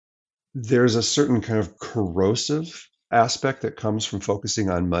There's a certain kind of corrosive aspect that comes from focusing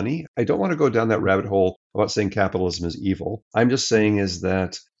on money. I don't want to go down that rabbit hole about saying capitalism is evil. I'm just saying is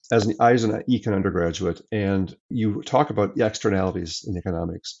that I was an econ undergraduate, and you talk about the externalities in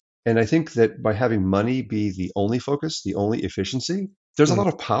economics. And I think that by having money be the only focus, the only efficiency, there's a Mm. lot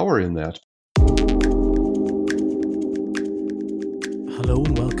of power in that. Hello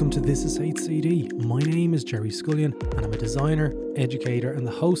and welcome to This Is HCD. My name is Jerry Scullion and I'm a designer, educator and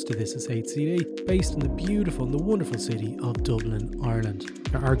the host of This Is HCD based in the beautiful and the wonderful city of Dublin, Ireland.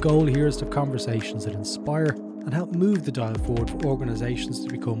 Now, our goal here is to have conversations that inspire and help move the dial forward for organisations to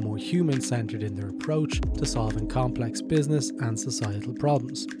become more human-centred in their approach to solving complex business and societal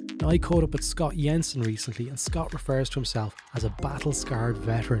problems. Now, I caught up with Scott Jensen recently, and Scott refers to himself as a battle-scarred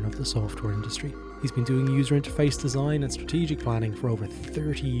veteran of the software industry. He's been doing user interface design and strategic planning for over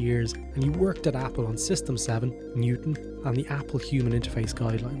 30 years, and he worked at Apple on System 7, Newton, and the Apple Human Interface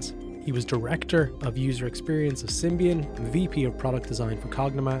Guidelines. He was Director of User Experience of Symbian, VP of Product Design for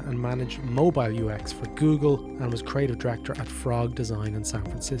Cognima, and managed mobile UX for Google, and was Creative Director at Frog Design in San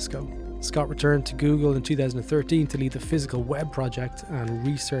Francisco. Scott returned to Google in 2013 to lead the physical web project and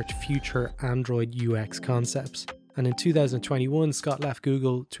research future Android UX concepts. And in 2021, Scott left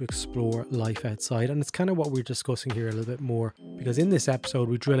Google to explore life outside. And it's kind of what we're discussing here a little bit more, because in this episode,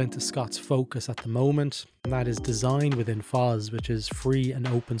 we drill into Scott's focus at the moment, and that is design within FOSS, which is free and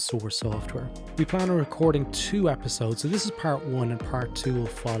open source software. We plan on recording 2 episodes, so this is part 1 and part 2 will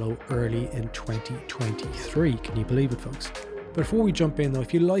follow early in 2023. Can you believe it, folks? Before we jump in though,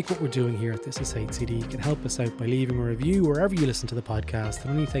 if you like what we're doing here at This Is HCD, you can help us out by leaving a review wherever you listen to the podcast. It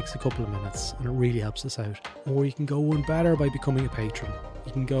only takes a couple of minutes and it really helps us out. Or you can go one better by becoming a patron.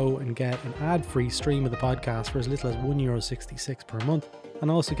 You can go and get an ad-free stream of the podcast for as little as €1.66 per month,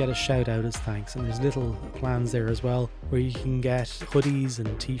 and also get a shout out as thanks. And there's little plans there as well where you can get hoodies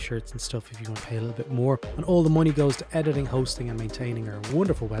and t-shirts and stuff if you want to pay a little bit more. And all the money goes to editing, hosting and maintaining our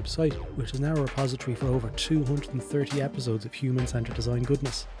wonderful website, which is now a repository for over 230 episodes of human-centered design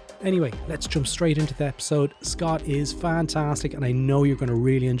goodness. Anyway, let's jump straight into the episode. Scott is fantastic and I know you're going to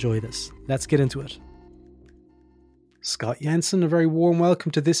really enjoy this. Let's get into it. Scott Jensen, a very warm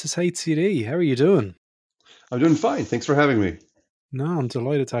welcome to This Is HCD. How are you doing? I'm doing fine. Thanks for having me. No, I'm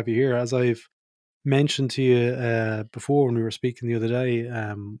delighted to have you here. As I've mentioned to you before when we were speaking the other day,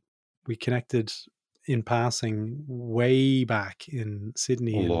 we connected in passing way back in A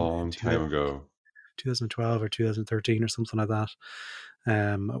Sydney in long time ago. 2012 or 2013 or something like that.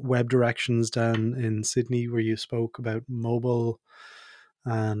 Web Directions down in Sydney where you spoke about mobile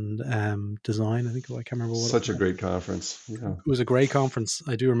and design. I can't remember what Such a great conference. Yeah. it was a great conference.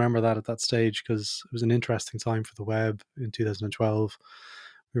 I do remember that at that stage because it was an interesting time for the web in 2012.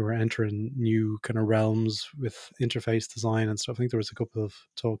 We were entering new kind of realms with interface design and stuff. I think there was a couple of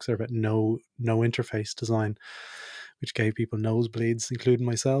talks there about no interface design, which gave people nosebleeds, including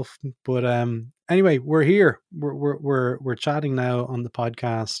myself. But anyway, we're here. We're chatting now on the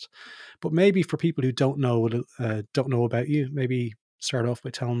podcast. But maybe for people who don't know about you, maybe start off by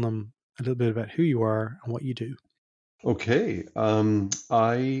telling them a little bit about who you are and what you do. Okay.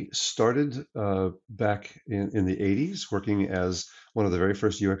 I started back in the 80s working as one of the very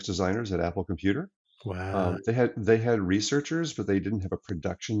first UX designers at Apple Computer. Wow. They had researchers, but they didn't have a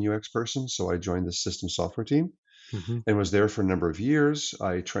production UX person. So I joined the system software team Mm-hmm. and was there for a number of years.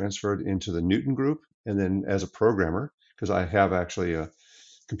 I transferred into the Newton group and then as a programmer, because I have actually a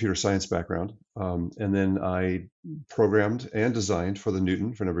computer science background. And then I programmed and designed for the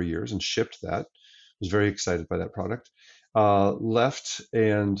Newton for a number of years and shipped that. Was very excited by that product. Left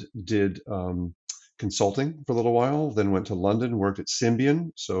and did consulting for a little while, then went to London, worked at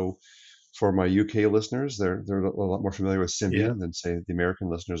Symbian. So for my UK listeners, they're a lot more familiar with Yeah. Symbian than, say, the American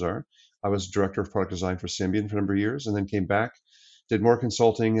listeners are. I was director of product design for Symbian for a number of years and then came back, did more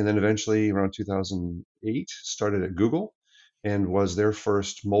consulting, and then eventually around 2008 started at Google and was their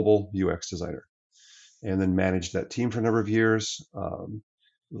first mobile UX designer, and then managed that team for a number of years.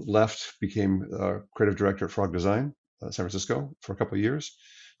 Left, became creative director at Frog Design, San Francisco, for a couple of years.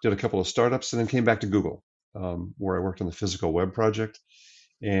 Did a couple of startups, and then came back to Google, where I worked on the physical web project,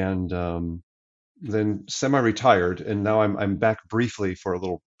 and then semi-retired. And now I'm back briefly for a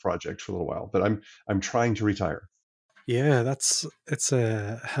little project for a little while, but I'm trying to retire. Yeah, it's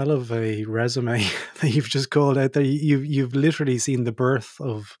a hell of a resume that you've just called out there. You've literally seen the birth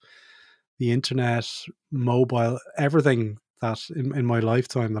of the internet, mobile, everything that in my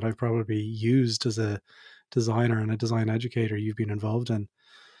lifetime that I've probably used as a designer and a design educator you've been involved in.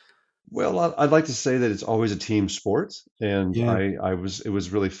 Well, I'd like to say that it's always a team sport, and Yeah. it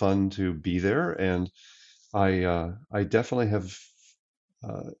was really fun to be there, and I definitely have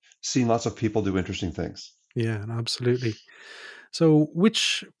uh, seen lots of people do interesting things. Yeah, absolutely. So,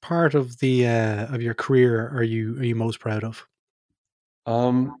 which part of your career are you most proud of?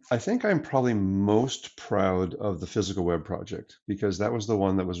 I think I'm probably most proud of the physical web project because that was the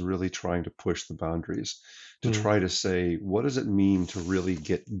one that was really trying to push the boundaries to Mm, try to say, what does it mean to really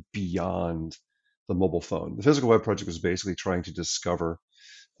get beyond the mobile phone? The physical web project was basically trying to discover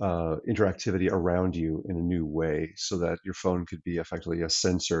interactivity around you in a new way so that your phone could be effectively a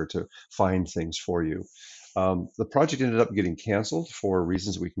sensor to find things for you. The project ended up getting canceled for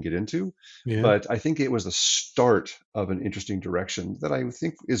reasons we can get into, yeah, but I think it was the start of an interesting direction that I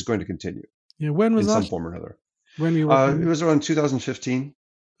think is going to continue yeah. When was in that? some form or another. When were you working on It it? was around 2015,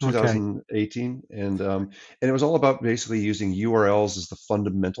 Okay. 2018, and it was all about basically using URLs as the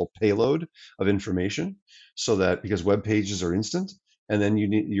fundamental payload of information, so that because web pages are instant, and then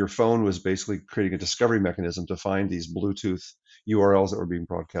your phone was basically creating a discovery mechanism to find these Bluetooth URLs that were being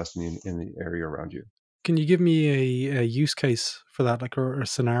broadcast in the area around you. Can you give me a use case for that, like, or a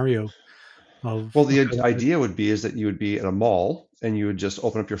scenario Well, of the how that would? idea would be is that you would be at a mall and you would just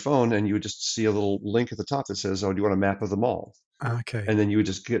open up your phone and you would just see a little link at the top that says, "Oh, do you want a map of the mall?" Okay. And then you would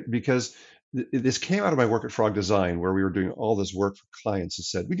just get because this came out of my work at Frog Design, where we were doing all this work for clients and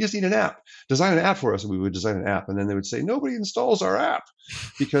said, we just need an app, design an app for us. And we would design an app. And then they would say, nobody installs our app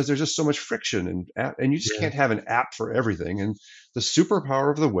because there's just so much friction and you just Yeah. can't have an app for everything. And the superpower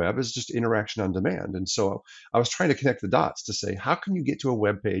of the web is just interaction on demand. And so I was trying to connect the dots to say, how can you get to a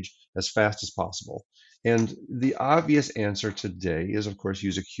web page as fast as possible? And the obvious answer today is, of course,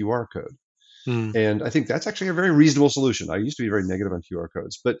 use a QR code. Mm, And I think that's actually a very reasonable solution. I used to be very negative on QR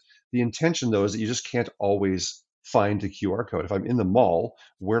codes, but the intention though is that you just can't always find the QR code. If I'm in the mall,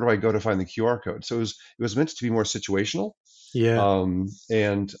 where do I go to find the QR code? So it was meant to be more situational, yeah.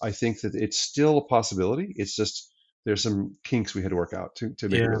 and I think that it's still a possibility. It's just there's some kinks we had to work out to make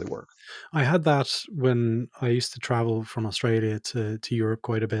it Yeah. really work. I had that when I used to travel from Australia to Europe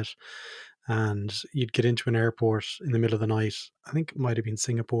quite a bit, and you'd get into an airport in the middle of the night. I think it might have been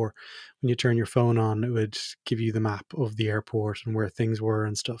Singapore. When you turn your phone on, it would give you the map of the airport and where things were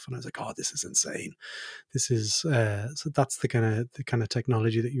and stuff. And I was like, "Oh, this is insane! This is so that's the kind of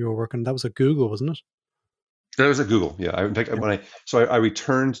technology that you were working." That was at Google, wasn't it? That was at Google. Yeah. In fact, Yeah. I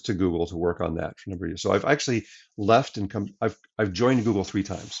returned to Google to work on that for a number of years. So I've actually left and come. I've joined Google 3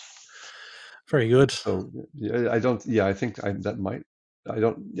 times. Very good. So yeah, I don't. Yeah, I think that might. I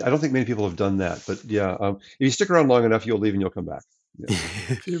don't think many people have done that. But yeah, if you stick around long enough, you'll leave and you'll come back.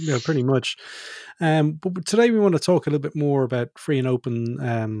 Yeah. Yeah, pretty much. But today we want to talk a little bit more about free and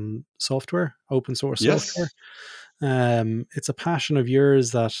open software, open source software. Yes. It's a passion of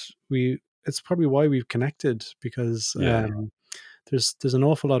yours that we. It's probably why we've connected because Yeah. there's an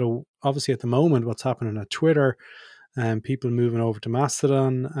awful lot of obviously at the moment what's happening at Twitter and people moving over to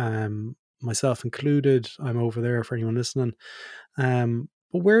Mastodon, myself included. I'm over there for anyone listening.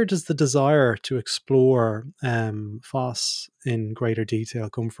 But where does the desire to explore FOSS in greater detail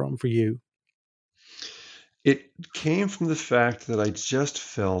come from for you? It came from the fact that I just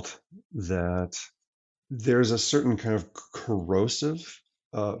felt that there's a certain kind of corrosive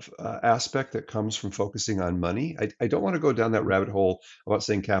aspect that comes from focusing on money. I don't want to go down that rabbit hole about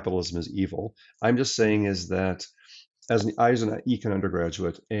saying capitalism is evil. I'm just saying is that as an econ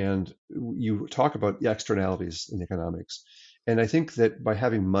undergraduate, and you talk about the externalities in economics, and I think that by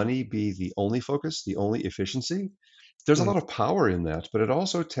having money be the only focus, the only efficiency, there's a Mm, lot of power in that, but it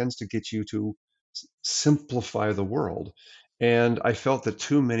also tends to get you to simplify the world. And I felt that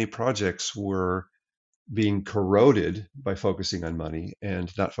too many projects were being corroded by focusing on money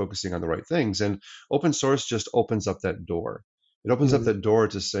and not focusing on the right things. And open source just opens up that door. It opens up mm. that door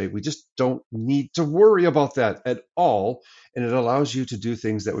to say, we just don't need to worry about that at all. And it allows you to do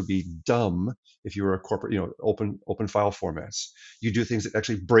things that would be dumb if you were a corporate, open file formats. You do things that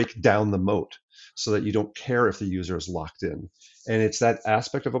actually break down the moat so that you don't care if the user is locked in. And it's that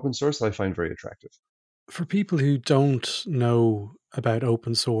aspect of open source that I find very attractive. For people who don't know about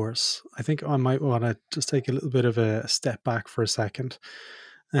open source, I think I might want to just take a little bit of a step back for a second.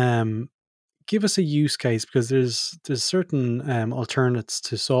 Um, Give us a use case because there's certain alternates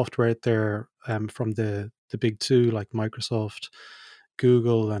to software out there from the big two like Microsoft,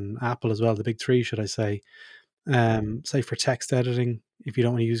 Google, and Apple as well. The big three, should I say? Say for text editing, if you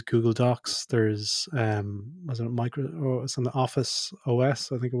don't want to use Google Docs, there's was it Micro or some Office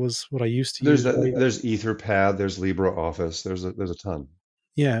OS? I think it was what I used to use. Way There's Etherpad, there's LibreOffice, there's a ton.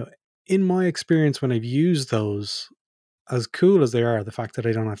 Yeah, in my experience, when I've used those, as cool as they are, the fact that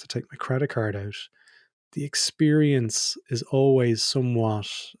I don't have to take my credit card out, the experience is always somewhat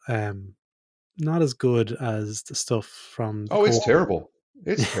not as good as the stuff from the Oh, it's core. terrible.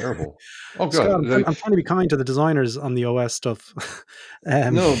 It's terrible. Oh, Scott, God. I'm trying to be kind to the designers on the OS stuff.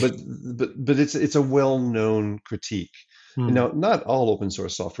 um, No, but it's a well-known critique. And hmm, now, not all open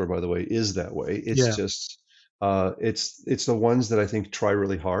source software, by the way, is that way. It's yeah, just it's the ones that I think try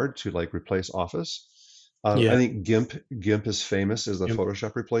really hard to like replace Office. I yeah, think GIMP is famous as the yeah,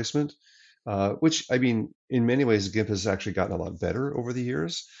 Photoshop replacement, which I mean, in many ways, GIMP has actually gotten a lot better over the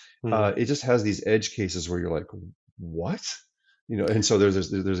years. hmm, It just has these edge cases where you're like, what? And so there's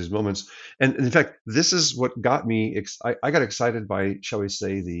these moments, and in fact, this is what got me. I got excited by, shall we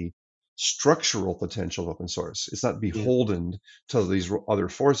say, the structural potential of open source. It's not yeah, beholden to these other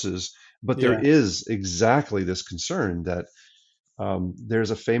forces, but there yeah, is exactly this concern that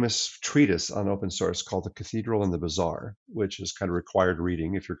there's a famous treatise on open source called The Cathedral and the Bazaar, which is kind of required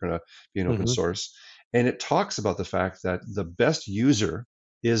reading if you're going to be an open hmm, source. And it talks about the fact that the best user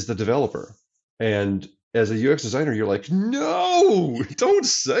is the developer. And as a UX designer, you're like, no, don't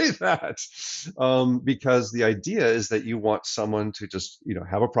say that. Because the idea is that you want someone to just,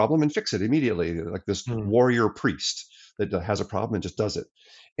 have a problem and fix it immediately, like this hmm, warrior priest that has a problem and just does it.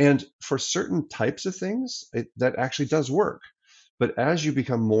 And for certain types of things, that actually does work. But as you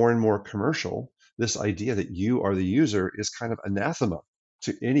become more and more commercial, this idea that you are the user is kind of anathema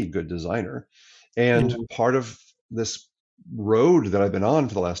to any good designer. And hmm. part of this road that I've been on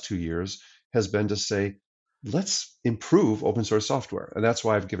for the last 2 years has been to say, let's improve open source software. And that's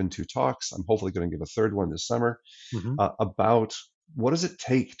why I've given 2 talks. I'm hopefully going to give a third one this summer Hmm. about what does it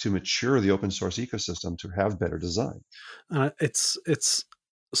take to mature the open source ecosystem to have better design. It's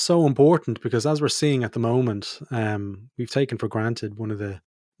so important because as we're seeing at the moment, we've taken for granted one of the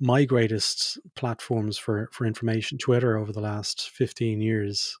my greatest platforms for information, Twitter, over the last 15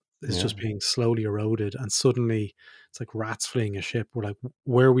 years is Yeah. just being slowly eroded, and suddenly it's like rats fleeing a ship. We're like,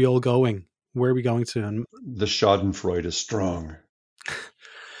 where are we all going? Where are we going to? And The Schadenfreude is strong.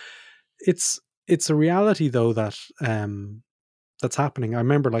 it's it's a reality though that that's happening. I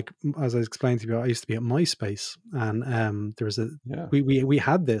remember, like, as I explained to you, I used to be at MySpace, and there was a Yeah. we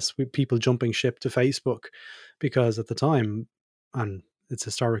had this with people jumping ship to Facebook because at the time, and it's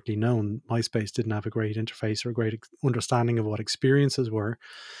historically known, MySpace didn't have a great interface or a great understanding of what experiences were.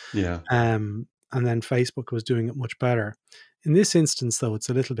 Yeah. And then Facebook was doing it much better. In this instance, though, it's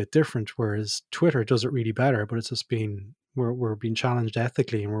a little bit different. Whereas Twitter does it really better, but it's just been we're being challenged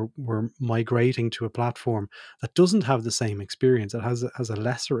ethically, and we're migrating to a platform that doesn't have the same experience. It has a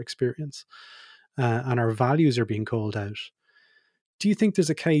lesser experience, and our values are being called out. Do you think there's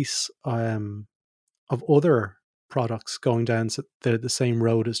a case of other products going down the same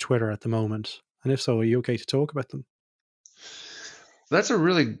road as Twitter at the moment? And if so, are you okay to talk about them? That's a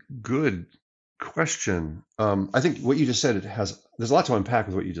really good question. I think what you just said, there's a lot to unpack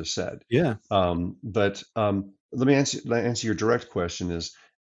with what you just said. Yeah. But let me answer your direct question is,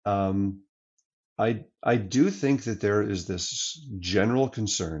 um, I do think that there is this general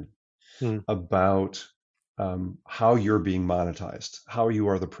concern Mm, about how you're being monetized, how you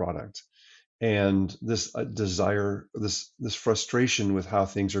are the product, and this desire, this frustration with how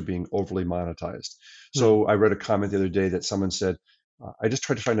things are being overly monetized. mm. So I read a comment the other day that someone said, "I just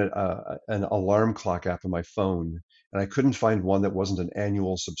tried to find an alarm clock app on my phone, and I couldn't find one that wasn't an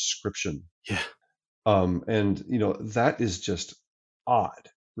annual subscription." Yeah. And that is just odd,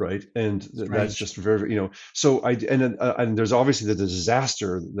 right? And that's Strange. just very. So and there's obviously the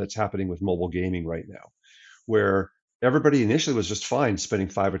disaster that's happening with mobile gaming right now, where everybody initially was just fine spending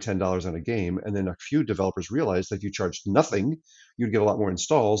 $5 or $10 on a game, and then a few developers realized that if you charged nothing, you'd get a lot more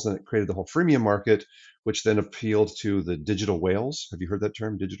installs. Then it created the whole freemium market, which then appealed to the digital whales. Have you heard that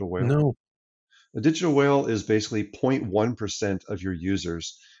term, digital whale? No. A digital whale is basically 0.1% of your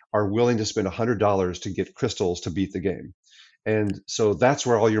users are willing to spend $100 to get crystals to beat the game. And so that's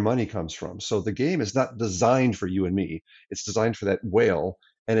where all your money comes from. So the game is not designed for you and me. It's designed for that whale,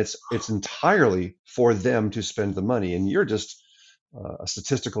 and it's entirely for them to spend the money, and you're just a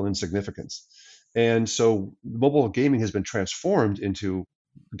statistical insignificance. And so mobile gaming has been transformed into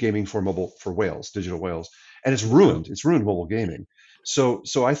gaming for whales, digital whales, and it's ruined mobile gaming. So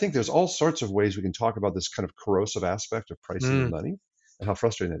I think there's all sorts of ways we can talk about this kind of corrosive aspect of pricing and Mm. money and how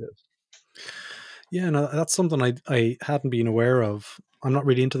frustrating it is. Yeah, no, that's something I hadn't been aware of. I'm not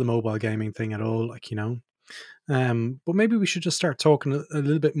really into the mobile gaming thing at all, like, but maybe we should just start talking a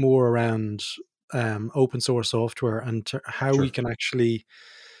little bit more around open source software and how we Sure. can actually.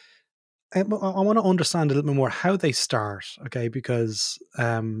 I want to understand a little bit more how they start, okay? Because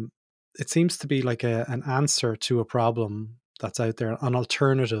it seems to be like an answer to a problem that's out there, an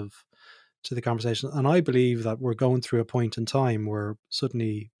alternative to the conversation. And I believe that we're going through a point in time where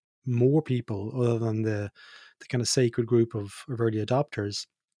suddenly more people, other than the kind of sacred group of early adopters,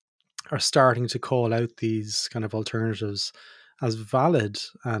 are starting to call out these kind of alternatives as valid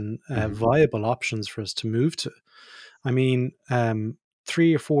and Hmm. viable options for us to move to. I mean,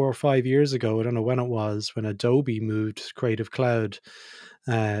 3 or 4 or 5 years ago, I don't know when it was, when Adobe moved Creative Cloud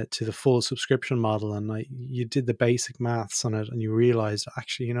to the full subscription model, and you did the basic maths on it, and you realized,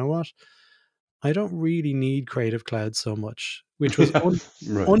 actually, you know what? I don't really need Creative Cloud so much, which was Yeah.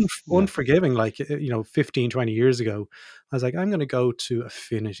 Right. Yeah. unforgiving. Like, 15, 20 years ago, I was like, I'm going to go to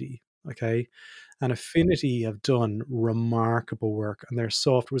Affinity. Okay. And Affinity have done remarkable work, and their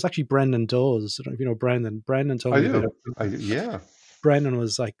software was actually Brendan Dawes. I don't know if you know Brendan. Brendan told I me about do. it. Yeah. Brendan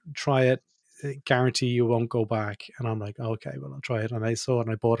was like, try it, guarantee you won't go back. And I'm like, okay, well, I'll try it. And I saw it,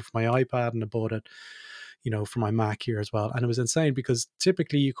 and I bought it for my iPad, and I bought it, for my Mac here as well. And it was insane because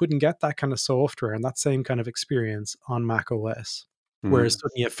typically you couldn't get that kind of software and that same kind of experience on Mac OS. Whereas Hmm.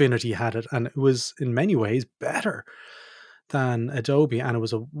 suddenly Affinity had it, and it was in many ways better than Adobe, and it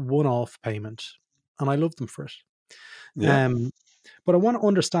was a one-off payment. And I love them for it. Yeah. Um, but I want to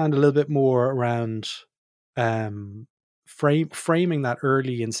understand a little bit more around um, framing that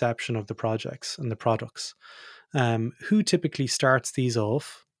early inception of the projects and the products. Who typically starts these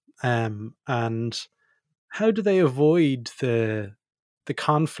off, and how do they avoid the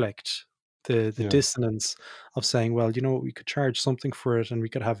conflict, the Yeah. dissonance of saying, well, you know what, we could charge something for it, and we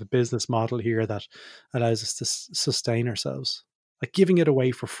could have a business model here that allows us to sustain ourselves, like giving it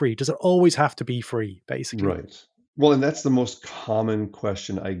away for free? Does it always have to be free, basically? Right. Well, and that's the most common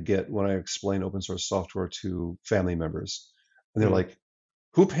question I get when I explain open source software to family members. And they're Mm, like,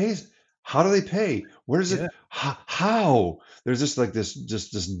 who pays? How do they pay? Where does yeah. it? How? There's just like this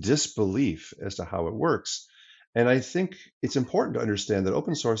disbelief as to how it works. And I think it's important to understand that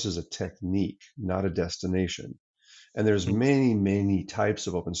open source is a technique, not a destination. And there's Mm, many types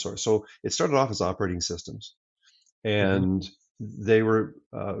of open source. So it started off as operating systems, mhm, and they were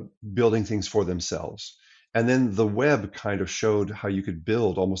building things for themselves. And then the web kind of showed how you could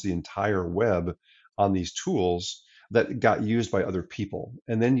build almost the entire web on these tools that got used by other people.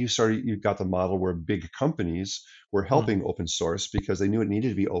 And then you got the model where big companies were mm, helping open source because they knew it needed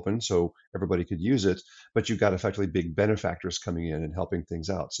to be open so everybody could use it. But you got effectively big benefactors coming in and helping things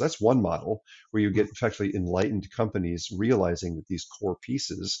out. So that's one model where you mm, get effectively enlightened companies realizing that these core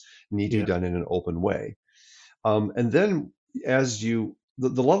pieces need to be yeah. done in an open way. And then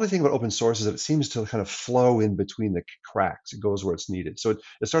the lovely thing about open source is that it seems to kind of flow in between the cracks. It goes where it's needed. So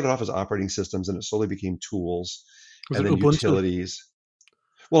it started off as operating systems, and it slowly became tools Was and it then Ubuntu? utilities.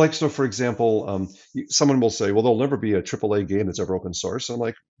 Well, like, so for example, someone will say, well, there'll never be a AAA game that's ever open source. And I'm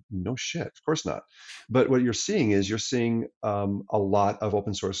like, no shit, of course not. But what you're seeing a lot of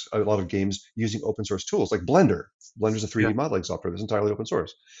open source, a lot of games using open source tools like Blender. Blender's a Yeah. 3D modeling software that's entirely open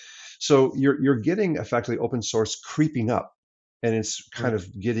source. So you're getting effectively open source creeping up, and it's Mm, kind of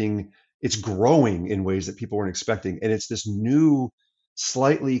it's growing in ways that people weren't expecting, and it's this new,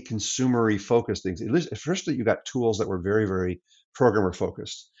 slightly consumery focused things. At least first, that you got tools that were very programmer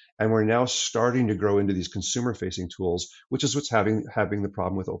focused, and we're now starting to grow into these consumer facing tools, which is what's having the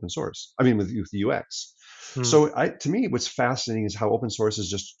problem with open source. I mean, with UX. mm, So to me, what's fascinating is how open source is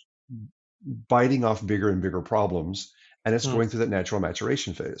just biting off bigger and bigger problems, and it's mm, going through that natural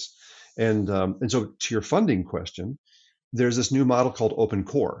maturation phase. And so to your funding question, there's this new model called Open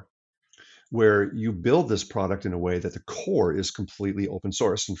Core, where you build this product in a way that the core is completely open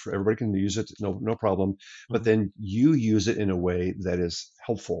source and for everybody can use it, no problem. But mm, then you use it in a way that is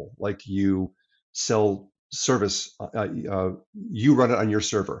helpful, like you sell service, you run it on your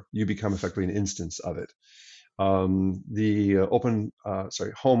server, you become effectively an instance of it. The open,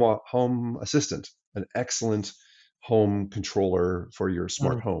 sorry, home assistant, an excellent home controller for your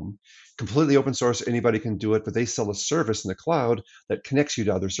smart mm. home, completely open source. Anybody can do it, but they sell a service in the cloud that connects you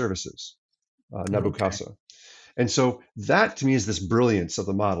to other services, Okay. Nabucasa. And so that to me is this brilliance of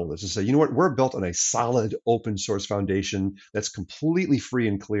the model, is to say, you know what, we're built on a solid open source foundation that's completely free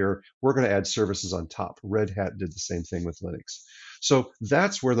and clear. We're going to add services on top. Red Hat did the same thing with Linux. So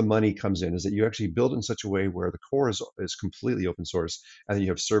that's where the money comes in, is that you actually build in such a way where the core is completely open source, and then you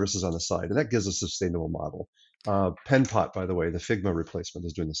have services on the side. And that gives a sustainable model. Penpot, by the way, the Figma replacement,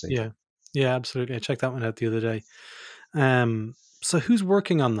 is doing the same Yeah. thing. Yeah, absolutely. I checked that one out the other day. So who's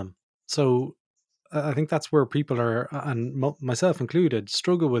working on them? So I think that's where people are, and myself included,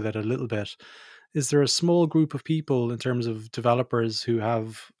 struggle with it a little bit. Is there a small group of people in terms of developers who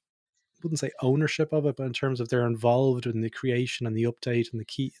have, I wouldn't say ownership of it, but in terms of they're involved in the creation and the update and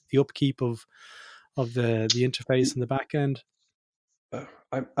the upkeep of the interface and the back end?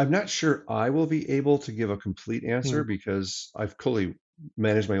 I'm not sure I will be able to give a complete answer Mm, because I've fully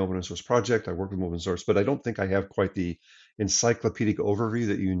manage my open source project. I work with open source, but I don't think I have quite the encyclopedic overview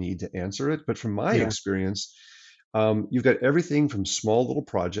that you need to answer it. But from my Yeah. experience, you've got everything from small little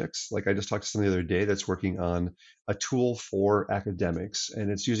projects. Like I just talked to someone the other day that's working on a tool for academics, and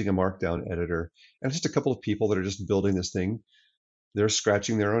it's using a Markdown editor. And it's just a couple of people that are just building this thing. They're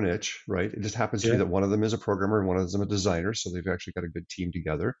scratching their own itch, right? It just happens to be Yeah. that one of them is a programmer and one of them a designer, so they've actually got a good team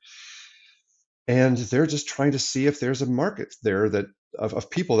together. And they're just trying to see if there's a market there that of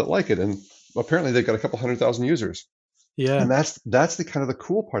people that like it. And apparently they've got a couple 100,000 users. Yeah. And that's the kind of the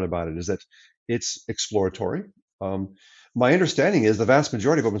cool part about it is that it's exploratory. Um, my understanding is the vast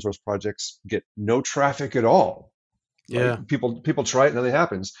majority of open source projects get no traffic at all, right? Yeah. People try it and nothing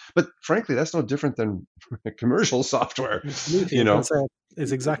happens. But frankly, that's no different than commercial software, Absolutely. I you was going to know. say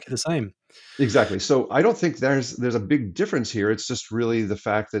it's exactly the same. Exactly. So I don't think there's a big difference here. It's just really the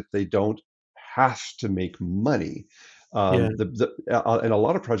fact that they don't have to make money. Yeah. And a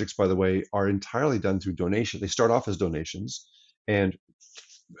lot of projects, by the way, are entirely done through donation. They start off as donations, and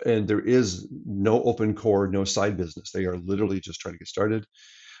there is no open core, no side business. They are literally just trying to get started.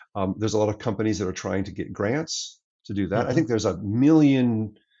 There's a lot of companies that are trying to get grants to do that. I Hmm. think there's a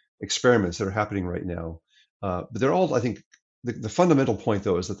million experiments that are happening right now, but they're all. I think the fundamental point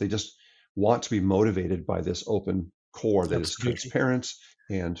though is that they just want to be motivated by this open core that is Absolutely. transparent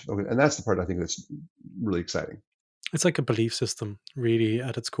and that's the part I think that's really exciting. It's like a belief system, really,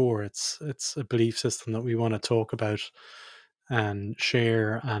 at its core. It's a belief system that we want to talk about and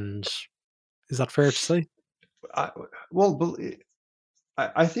share. And is that fair to say? I, well,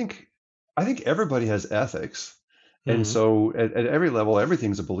 I think everybody has ethics, and Hmm. so at every level,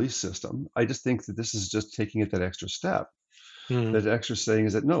 everything's a belief system. I just think that this is just taking it that extra step. Hmm. That extra saying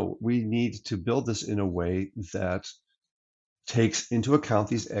is that no, we need to build this in a way that takes into account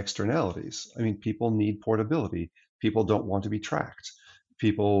these externalities. I mean, people need portability. People don't want to be tracked.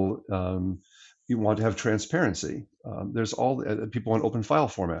 People you want to have transparency. There's all people want open file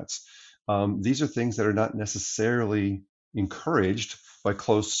formats. These are things that are not necessarily encouraged by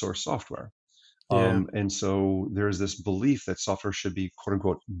closed source software. Yeah. And so there's this belief that software should be quote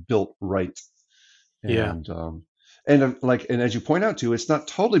unquote built right. Yeah. And and as you point out too, it's not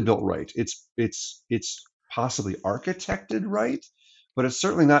totally built right. It's possibly architected right, but it's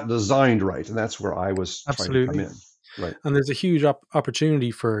certainly not designed right. And that's where I was trying to come Absolutely. in. Right. And there's a huge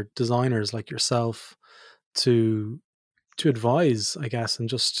opportunity for designers like yourself to advise, I guess, and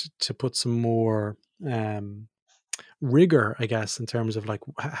just to put some more um, rigor, I guess, in terms of like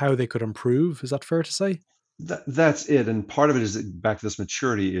how they could improve. Is that fair to say? That's it. And part of it is back to this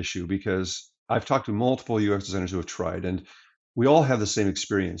maturity issue because I've talked to multiple UX designers who have tried, and we all have the same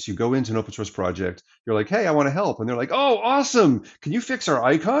experience. You go into an open source project, you're like, "Hey, I want to help," and they're like, "Oh, awesome! Can you fix our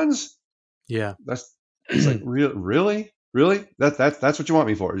icons?" Yeah. That's it's like really that's what you want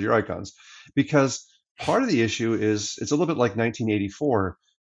me for is your icons, because part of the issue is it's a little bit like 1984.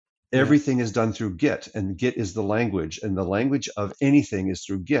 Yeah. Everything is done through Git, and Git is the language, and the language of anything is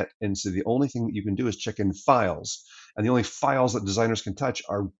through Git. And so the only thing that you can do is check in files, and the only files that designers can touch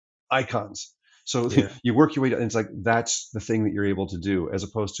are icons. So Yeah. you work your way to, and it's like that's the thing that you're able to do, as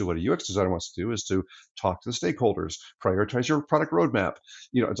opposed to what a UX designer wants to do is to talk to the stakeholders, prioritize your product roadmap.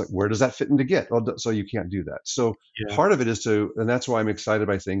 It's like where does that fit into Git? Well, so you can't do that. So Yeah. part of it is to, and that's why I'm excited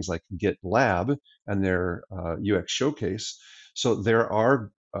by things like GitLab and their UX showcase. So there are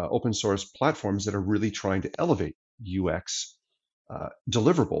open source platforms that are really trying to elevate UX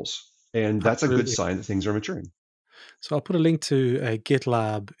deliverables, and that's a good Absolutely. sign that things are maturing. So I'll put a link to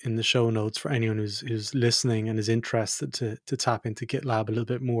GitLab in the show notes for anyone who's listening and is interested to tap into GitLab a little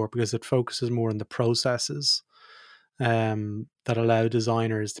bit more because it focuses more on the processes that allow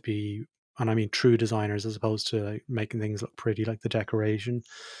designers to be, and I mean true designers, as opposed to like making things look pretty, like the decoration.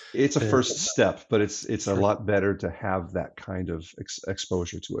 It's a To first step, but it's a for lot better to have that kind of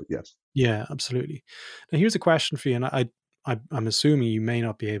exposure to it. Yes. Yeah, absolutely. Now here's a question for you, and I'm assuming you may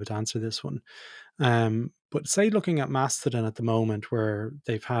not be able to answer this one. But say looking at Mastodon at the moment, where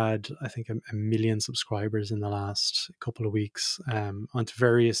they've had, I think, a million subscribers in the last couple of weeks onto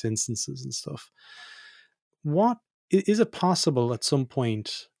various instances and stuff. What is it possible at some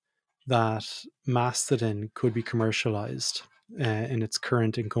point that Mastodon could be commercialized in its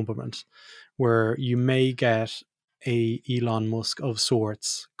current accompaniment, where you may get a Elon Musk of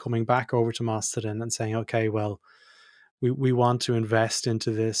sorts coming back over to Mastodon and saying, okay, well, we want to invest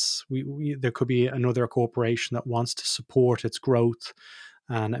into this. There could be another corporation that wants to support its growth,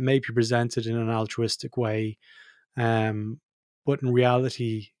 and it may be presented in an altruistic way, um, but in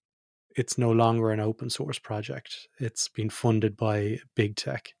reality, it's no longer an open source project. It's been funded by big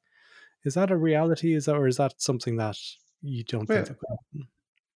tech. Is that a reality? Is that, or is that something that? you don't think Yeah. that could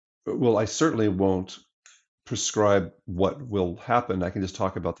happen? Well, I certainly won't prescribe what will happen. I can just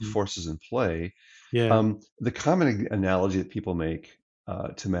talk about the Mm. forces in play. Yeah. The common analogy that people make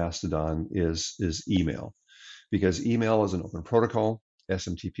to Mastodon is email, because email is an open protocol,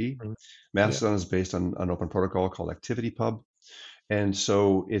 SMTP. Mm. Yeah. Mastodon is based on an open protocol called ActivityPub. And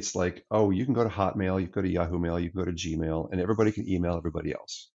so it's like, oh, you can go to Hotmail, you can go to Yahoo Mail, you can go to Gmail, and everybody can email everybody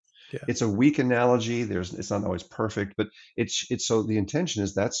else. Yeah. It's a weak analogy. It's not always perfect, but it's so the intention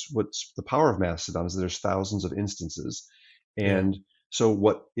is that's what's the power of Mastodon is that there's thousands of instances, Yeah. and so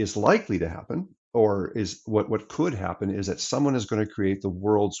what is likely to happen, or is what could happen, is that someone is going to create the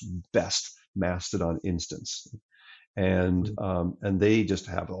world's best Mastodon instance, Mm. and they just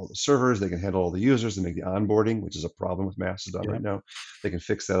have all the servers, they can handle all the users, they make the onboarding, which is a problem with Mastodon Yeah. right now. They can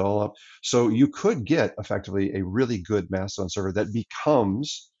fix that all up. So you could get effectively a really good Mastodon server that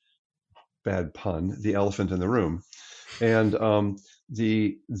becomes, bad pun, the elephant in the room, and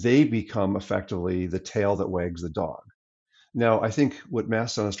they become effectively the tail that wags the dog. Now, I think what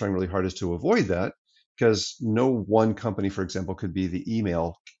Mastodon is trying really hard is to avoid that, because no one company, for example, could be the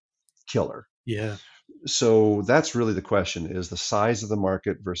email killer. Yeah. So that's really the question: is the size of the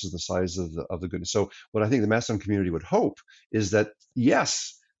market versus the size of the goodness. So what I think the Mastodon community would hope is that,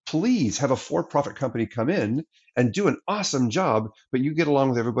 yes, please have a for-profit company come in and do an awesome job, but you get along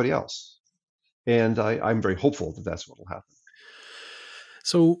with everybody else. And I'm very hopeful that that's what will happen.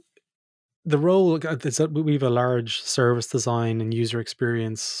 So the role is that we have a large service design and user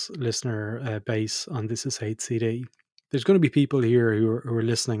experience listener base on This Is HCD. There's going to be people here who are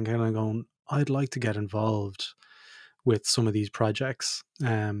listening, kind of going, "I'd like to get involved with some of these projects."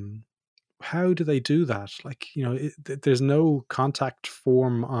 How do they do that? Like, there's no contact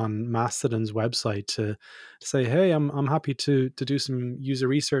form on Mastodon's website to say, "Hey, I'm happy to do some user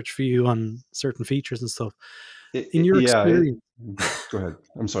research for you on certain features and stuff." In your Yeah. experience, Go ahead.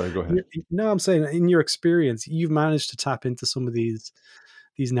 I'm sorry. Go ahead. you no, I'm saying in your experience, you've managed to tap into some of these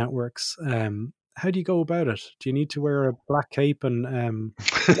networks. How do you go about it? Do you need to wear a black cape and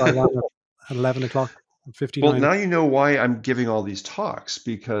dial on at 11 o'clock, Well, 59? now you know why I'm giving all these talks,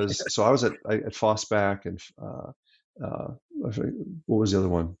 because so I was at FOSS back, and I forget- what was the other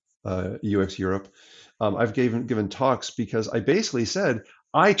one? UX Europe. I've given talks because I basically said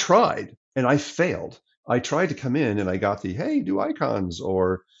I tried and I failed. I tried to come in and I got the, hey, do icons,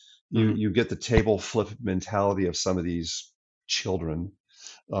 or Mm, you get the table flip mentality of some of these children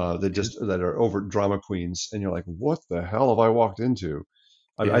yeah, that are over drama queens, and you're like, what the hell have I walked into?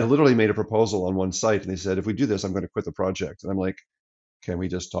 I yeah, literally made a proposal on one site, and they said, if we do this, I'm going to quit the project. And I'm like, can we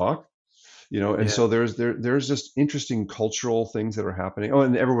just talk? And yeah, so there's just interesting cultural things that are happening. Oh,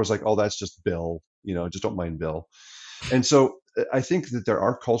 and everyone was like, oh, that's just Bill. Just don't mind Bill. And so I think that there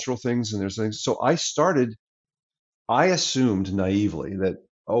are cultural things, and there's things. So I assumed naively that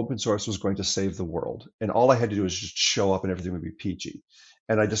open source was going to save the world, and all I had to do was just show up and everything would be peachy.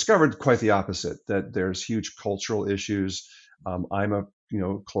 And I discovered quite the opposite, that there's huge cultural issues. I'm a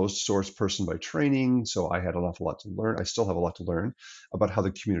closed source person by training, so I had an awful lot to learn. I still have a lot to learn about how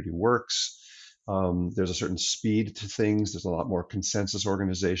the community works. There's a certain speed to things. There's a lot more consensus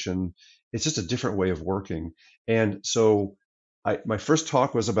organization. It's just a different way of working. And so my first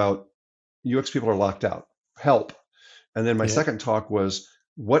talk was about UX people are locked out. Help. And then my yeah, second talk was,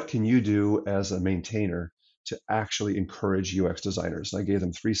 what can you do as a maintainer to actually encourage UX designers? And I gave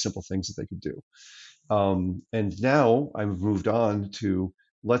them three simple things that they could do. And now I've moved on to,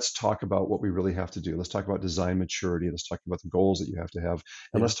 let's talk about what we really have to do. Let's talk about design maturity. Let's talk about the goals that you have to have.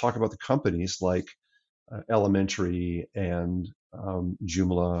 And yeah, let's talk about the companies like Elementary and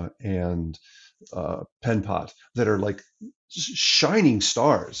Joomla and Penpot that are like shining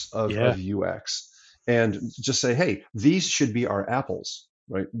stars yeah, of UX, and just say, hey, these should be our apples,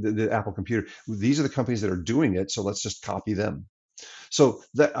 right? The Apple computer. These are the companies that are doing it, so let's just copy them. So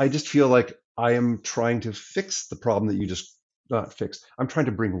that I just feel like I am trying to fix the problem that you just not fix. I'm trying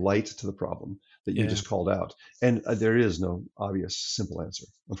to bring light to the problem that you yeah. just called out, and there is no obvious simple answer,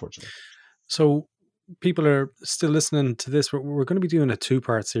 unfortunately. So people are still listening to this. We're going to be doing a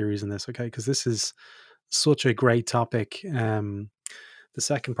two-part series in this, okay? Because this is such a great topic. The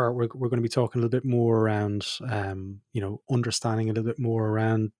second part, we're going to be talking a little bit more around, understanding a little bit more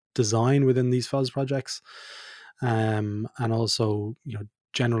around design within these FOSS projects, and also,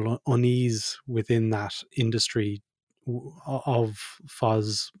 general unease within that industry of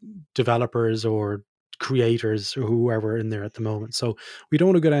FOSS developers or creators or whoever in there at the moment. So we don't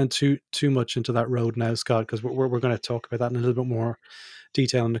want to go down too much into that road now, Scott, because we're going to talk about that in a little bit more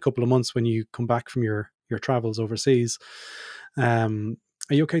detail in a couple of months when you come back from your travels overseas. Um,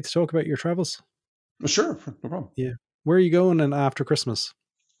 are you okay to talk about your travels? Sure, no problem. Yeah. Where are you going and after Christmas?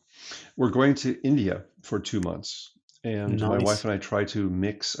 We're going to India for 2 months, and my wife Nice. and I try to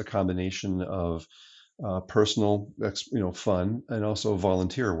mix a combination of personal, fun, and also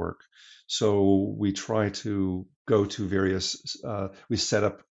volunteer work. So we try to go to various. We set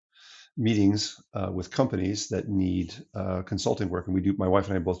up meetings with companies that need consulting work, and we do. My wife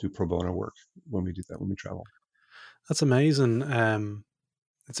and I both do pro bono work when we do that when we travel. That's amazing.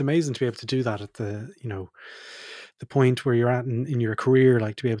 It's amazing to be able to do that at the point where you're at in your career,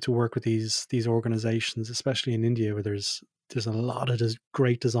 like to be able to work with these organizations, especially in India, where there's a lot of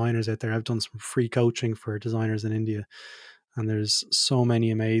great designers out there. I've done some free coaching for designers in India, and there's so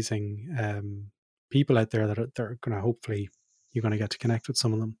many amazing people out there that are going to, hopefully you're going to get to connect with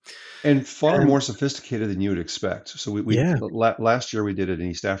some of them. And far Um, more sophisticated than you would expect. So we yeah, last year we did it in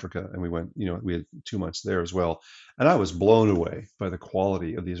East Africa, and we went, we had 2 months there as well, and I was blown away by the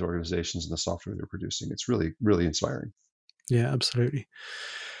quality of these organizations and the software they're producing. It's really, really inspiring. yeah, absolutely.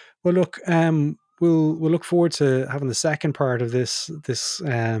 Well, look, we'll look forward to having the second part of this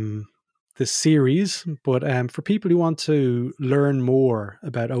series. But for people who want to learn more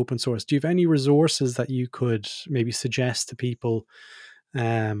about open source, do you have any resources that you could maybe suggest to people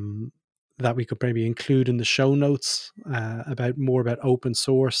um, that we could maybe include in the show notes about more about open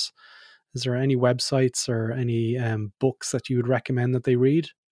source? Is there any websites or any books that you would recommend that they read?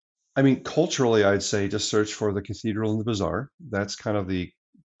 I mean, culturally, I'd say just search for the Cathedral and the Bazaar. That's kind of the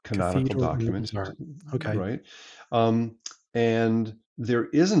canonical Cathedral and the document, Bazaar. Okay. right? Um, and there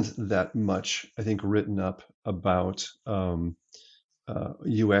isn't that much, I think, written up about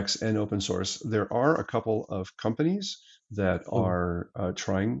UX and open source. There are a couple of companies that Oh. are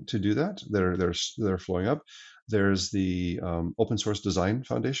trying to do that. They're flowing up. There's the Open Source Design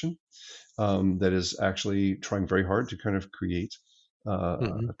Foundation that is actually trying very hard to kind of create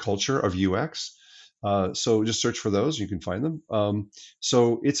Mhm. a culture of UX. So just search for those, you can find them.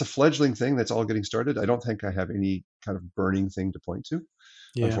 So it's a fledgling thing that's all getting started. I don't think I have any kind of burning thing to point to,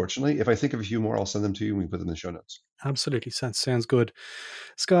 Yeah. unfortunately. If I think of a few more, I'll send them to you and we can put them in the show notes. Absolutely. Sounds good.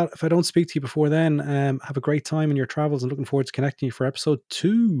 Scott, if I don't speak to you before then, have a great time in your travels and looking forward to connecting you for episode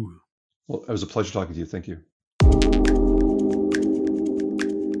 2. Well, it was a pleasure talking to you. Thank you.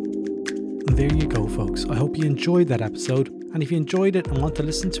 And there you go, folks. I hope you enjoyed that episode. And if you enjoyed it and want to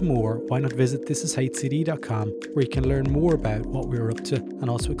listen to more, why not visit thisishcd.com, where you can learn more about what we're up to and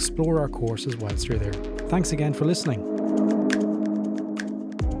also explore our courses whilst you're there. Thanks again for listening.